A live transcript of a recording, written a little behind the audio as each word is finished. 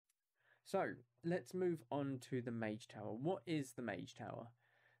So let's move on to the Mage Tower. What is the Mage Tower?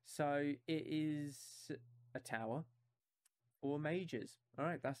 So it is a tower for mages. All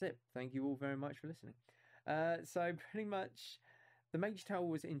right, that's it. Thank you all very much for listening. So pretty much, the Mage Tower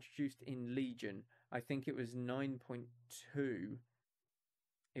was introduced in Legion. I think it was 9.2.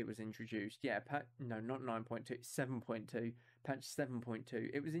 It was introduced. Yeah, no, not 9.2, 7.2, patch 7.2.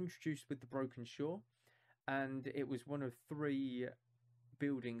 It was introduced with the Broken Shore, and it was one of 3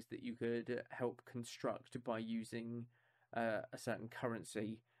 buildings that you could help construct by using a certain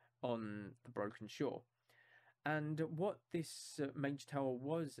currency on the Broken Shore. And what this Mage Tower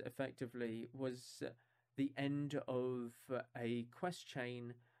was effectively was the end of a quest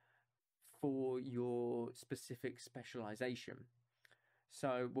chain for your specific specialization.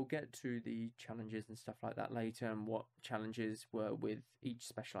 So we'll get to the challenges and stuff like that later and what challenges were with each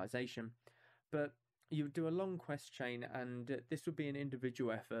specialization. But you would do a long quest chain, and this would be an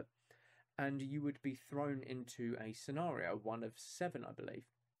individual effort, and you would be thrown into a scenario, one of 7, I believe.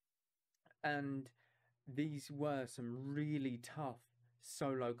 And these were some really tough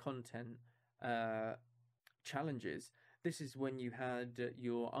solo content challenges. This is when you had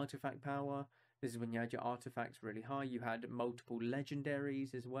your artifact power. This is when you had your artifacts really high. You had multiple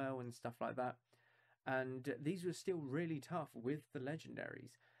legendaries as well and stuff like that. And these were still really tough with the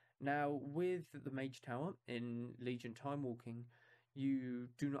legendaries. Now, with the Mage Tower in Legion Time Walking, you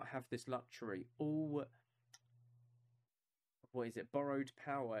do not have this luxury. All borrowed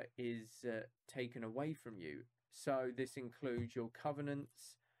power is taken away from you. So this includes your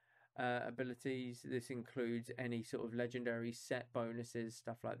covenants abilities. This includes any sort of legendary set bonuses,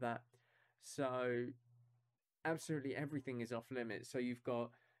 stuff like that. So absolutely everything is off limits. So you've got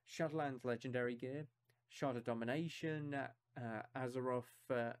Shadowlands legendary gear, Shard of Domination,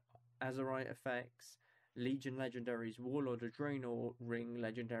 Azerite effects, Legion legendaries, Warlord of Draenor ring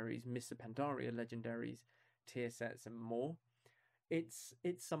legendaries, Mists of Pandaria legendaries, tier sets, and more. It's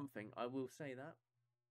something, I will say that.